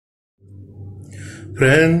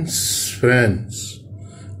Friends,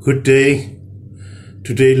 good day.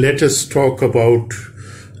 Today let us talk about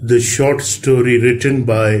the short story written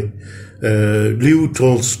by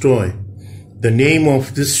Tolstoy. The name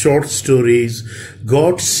of this short story is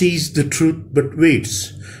God Sees the Truth But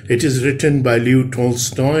Waits. It is written by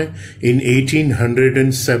Tolstoy in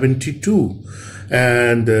 1872.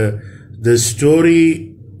 And the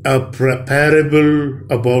story, a parable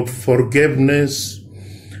about forgiveness,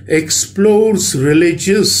 explores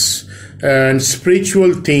religious and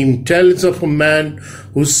spiritual theme, tells of a man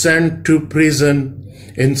who sent to prison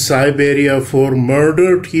in Siberia for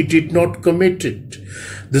murder he did not commit it.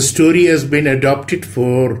 The story has been adapted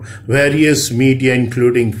for various media,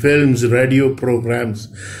 including films, radio programs.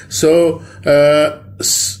 So,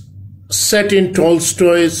 set in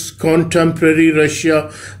Tolstoy's contemporary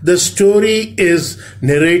Russia, the story is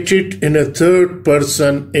narrated in a third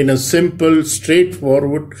person in a simple,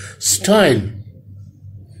 straightforward style.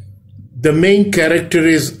 The main character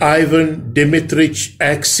is Ivan Dmitrich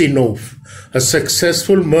Aksinov, a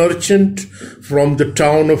successful merchant from the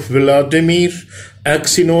town of Vladimir.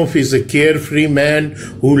 Aksinov is a carefree man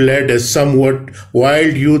who led a somewhat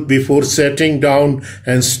wild youth before settling down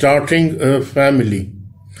and starting a family.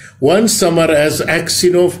 One summer, as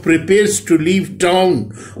Aksinov prepares to leave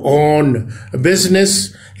town on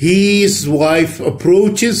business, his wife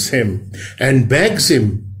approaches him and begs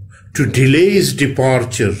him to delay his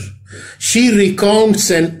departure. She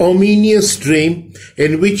recounts an ominous dream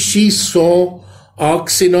in which she saw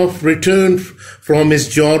Aksinov return from his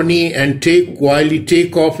journey and take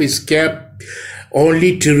off his cap,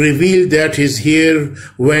 only to reveal that his hair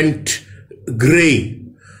went grey.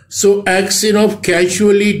 So Aksinov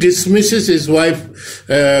casually dismisses his wife's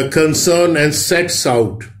concern and sets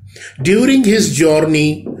out. During his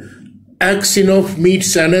journey, Aksinov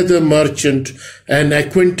meets another merchant, an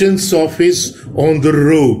acquaintance of his, on the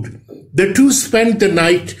road. The two spend the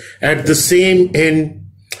night at the same inn.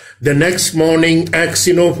 The next morning,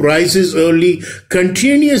 Aksinov rises early,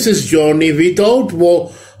 continues his journey without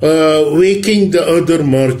waking the other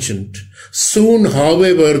merchant. Soon,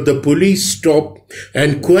 however, the police stop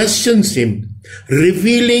and questions him,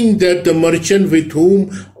 revealing that the merchant with whom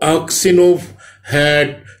Aksinov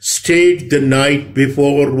had stayed the night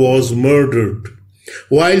before was murdered.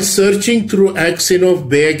 While searching through Aksinov's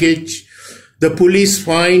baggage, the police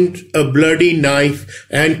find a bloody knife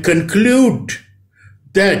and conclude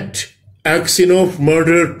that Aksinov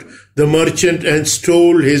murdered the merchant and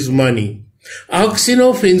stole his money.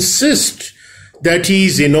 Aksinov insists that he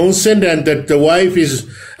is innocent and that the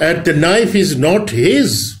knife is not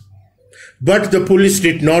his. But the police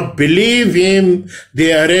did not believe him.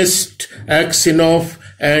 They arrest Aksinov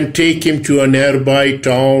and take him to a nearby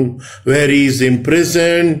town where he is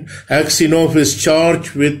imprisoned. Aksinov is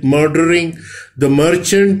charged with murdering the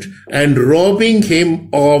merchant and robbing him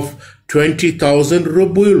of 20,000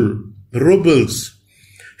 rubles.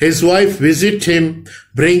 His wife visits him,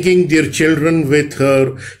 bringing their children with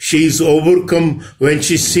her. She is overcome when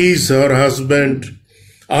she sees her husband,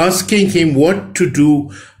 asking him what to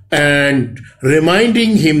do and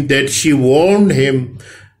reminding him that she warned him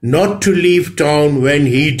not to leave town when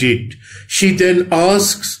he did. She then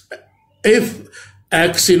asks if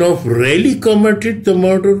Aksinov really committed the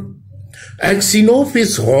murder. Aksinov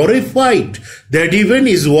is horrified that even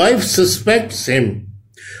his wife suspects him.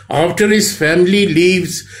 After his family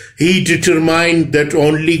leaves, he determined that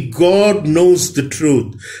only God knows the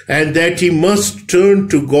truth and that he must turn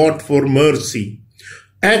to God for mercy.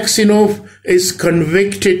 Aksinov is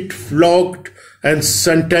convicted, flogged, and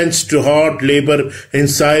sentenced to hard labor in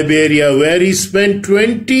Siberia, where he spent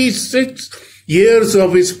 26 years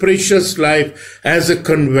of his precious life as a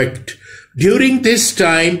convict. During this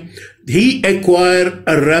time, he acquired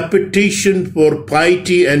a reputation for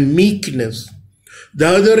piety and meekness. The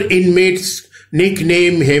other inmates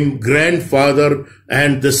nickname him Grandfather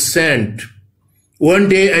and the Saint. One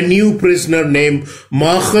day, a new prisoner named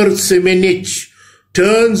Makhar Semenich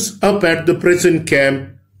turns up at the prison camp.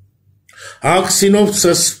 Aksinov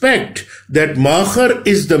suspects that Makhar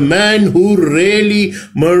is the man who really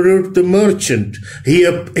murdered the merchant. He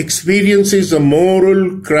experiences a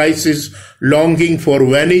moral crisis, longing for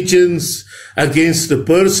vengeance against the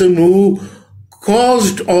person who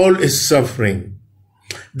caused all his suffering.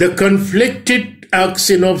 The conflicted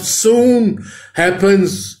Aksinov soon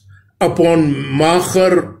happens upon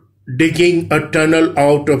Makhar digging a tunnel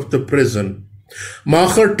out of the prison.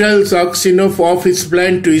 Makhar tells Aksinov of his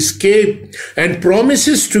plan to escape and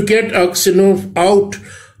promises to get Aksinov out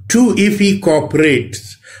too if he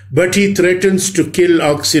cooperates, but he threatens to kill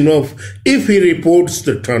Aksinov if he reports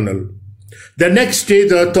the tunnel. The next day,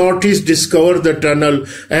 the authorities discover the tunnel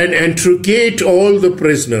and interrogate all the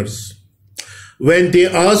prisoners. When they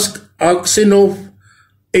ask Aksinov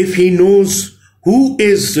if he knows who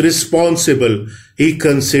is responsible, he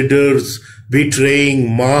considers betraying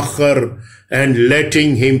Macher and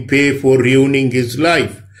letting him pay for ruining his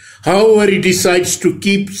life. However, he decides to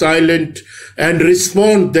keep silent and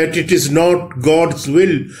respond that it is not God's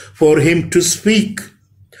will for him to speak.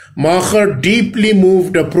 Macher, deeply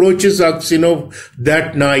moved, approaches Aksinov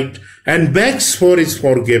that night and begs for his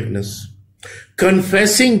forgiveness,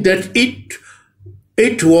 confessing that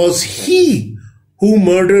it was he who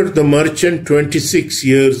murdered the merchant 26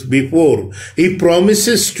 years before. He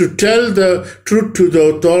promises to tell the truth to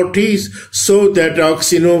the authorities so that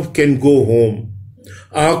Aksinov can go home.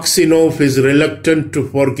 Aksinov is reluctant to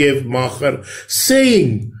forgive Macher,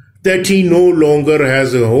 saying that he no longer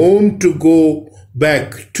has a home to go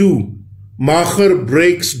back to. Macher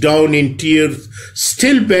breaks down in tears,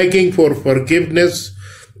 still begging for forgiveness,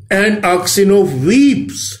 and Aksinov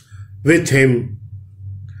weeps with him.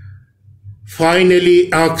 Finally,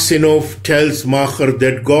 Aksinov tells Macher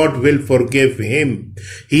that God will forgive him.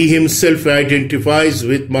 He himself identifies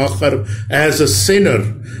with Macher as a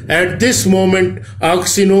sinner. At this moment,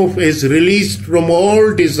 Aksinov is released from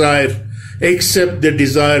all desire except the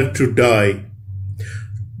desire to die.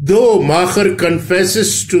 Though Macher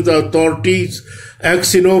confesses to the authorities,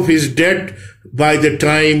 Aksinov is dead by the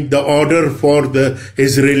time the order for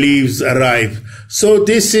his release arrives. So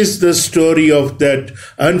this is the story of that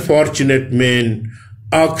unfortunate man,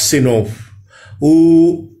 Aksinov,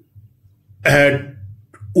 who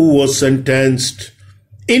was sentenced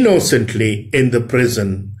innocently in the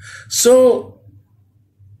prison. So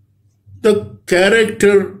the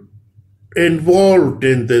character involved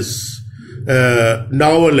in this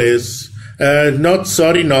novel is,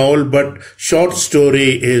 short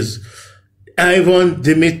story is Ivan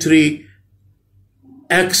Dmitry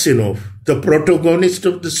Aksinov, the protagonist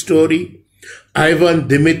of the story. Ivan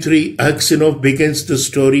Dmitry Aksinov begins the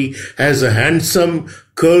story as a handsome,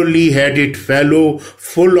 curly-headed fellow,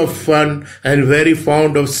 full of fun and very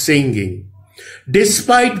fond of singing.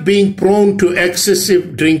 Despite being prone to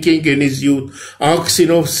excessive drinking in his youth,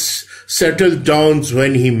 Aksinov settles down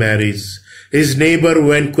when he marries. His neighbor,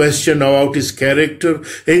 when questioned about his character,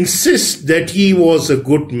 insists that he was a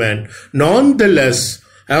good man. Nonetheless,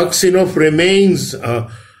 Aksinov remains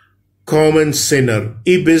a common sinner.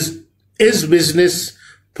 His business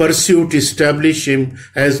pursuit establish him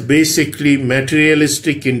as basically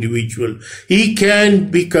materialistic individual. He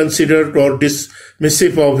can be considered or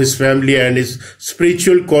dismissive of his family, and his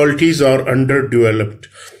spiritual qualities are underdeveloped.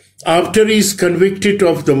 After he is convicted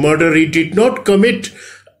of the murder he did not commit,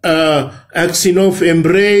 Aksinov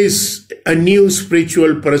embraced a new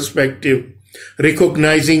spiritual perspective,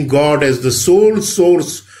 recognizing God as the sole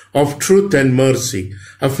source of truth and mercy.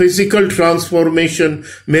 A physical transformation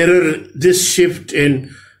mirrors this shift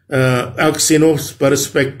in Aksinov's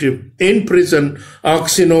perspective. In prison,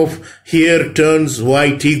 Aksinov here turns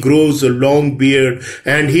white, he grows a long beard,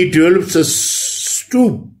 and he develops a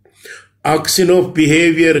stoop. Aksinov's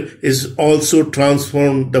behavior is also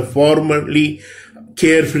transformed. The formerly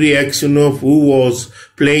carefree Aksinov, who was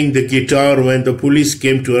playing the guitar when the police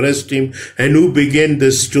came to arrest him and who began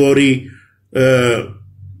the story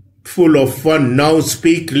full of fun, now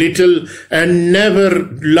speak little and never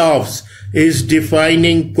laughs. His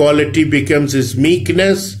defining quality becomes his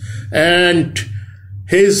meekness, and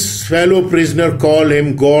his fellow prisoner call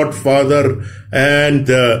him Godfather. And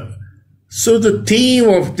so the theme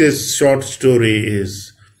of this short story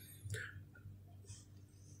is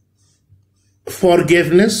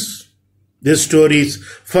forgiveness. This story is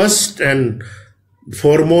first and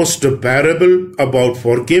foremost a parable about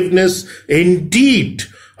forgiveness. Indeed,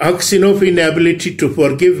 Aksinov's inability to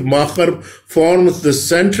forgive Macher forms the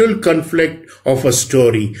central conflict of a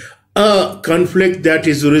story, a conflict that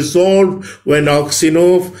is resolved when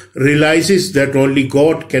Aksinov realizes that only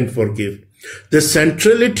God can forgive. The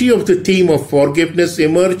centrality of the theme of forgiveness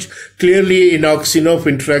emerged clearly in Aksinov's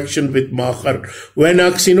interaction with Macher. When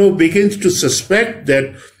Aksinov begins to suspect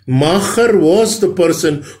that Macher was the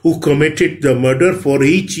person who committed the murder for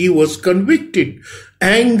which he was convicted,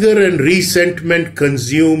 anger and resentment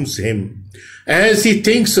consumes him. As he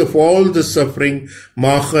thinks of all the suffering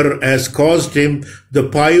Macher has caused him, the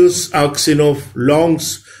pious Aksinov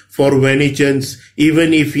longs for vengeance,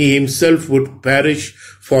 even if he himself would perish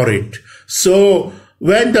for it. So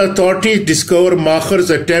When the authorities discover Macher's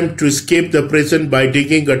attempt to escape the prison by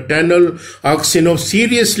digging a tunnel, Aksinov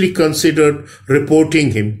seriously considered reporting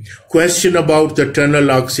him. Question about the tunnel,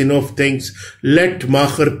 Aksinov thinks, let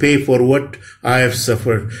Macher pay for what I have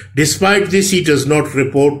suffered. Despite this, he does not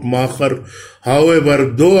report Macher. However,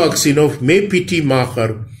 though Aksinov may pity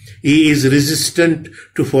Macher, he is resistant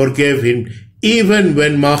to forgive him. Even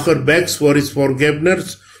when Macher begs for his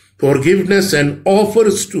forgiveness and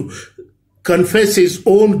offers to confess his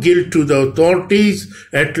own guilt to the authorities.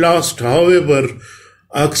 At last, however,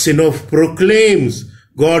 Aksinov proclaims,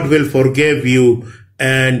 God will forgive you.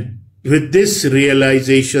 And with this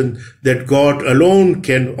realization that God alone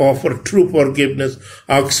can offer true forgiveness,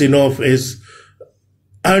 Aksinov is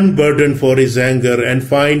unburdened for his anger and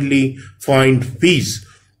finally find peace.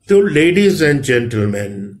 So, ladies and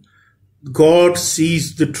gentlemen, God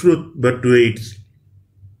sees the truth but waits.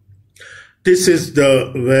 This is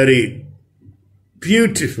the very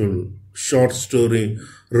beautiful short story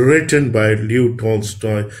written by Lev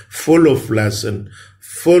Tolstoy, full of lesson,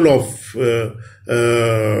 full of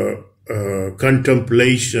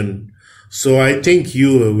contemplation. So I think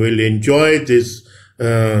you will enjoy this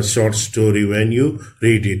short story when you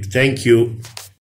read it. Thank you.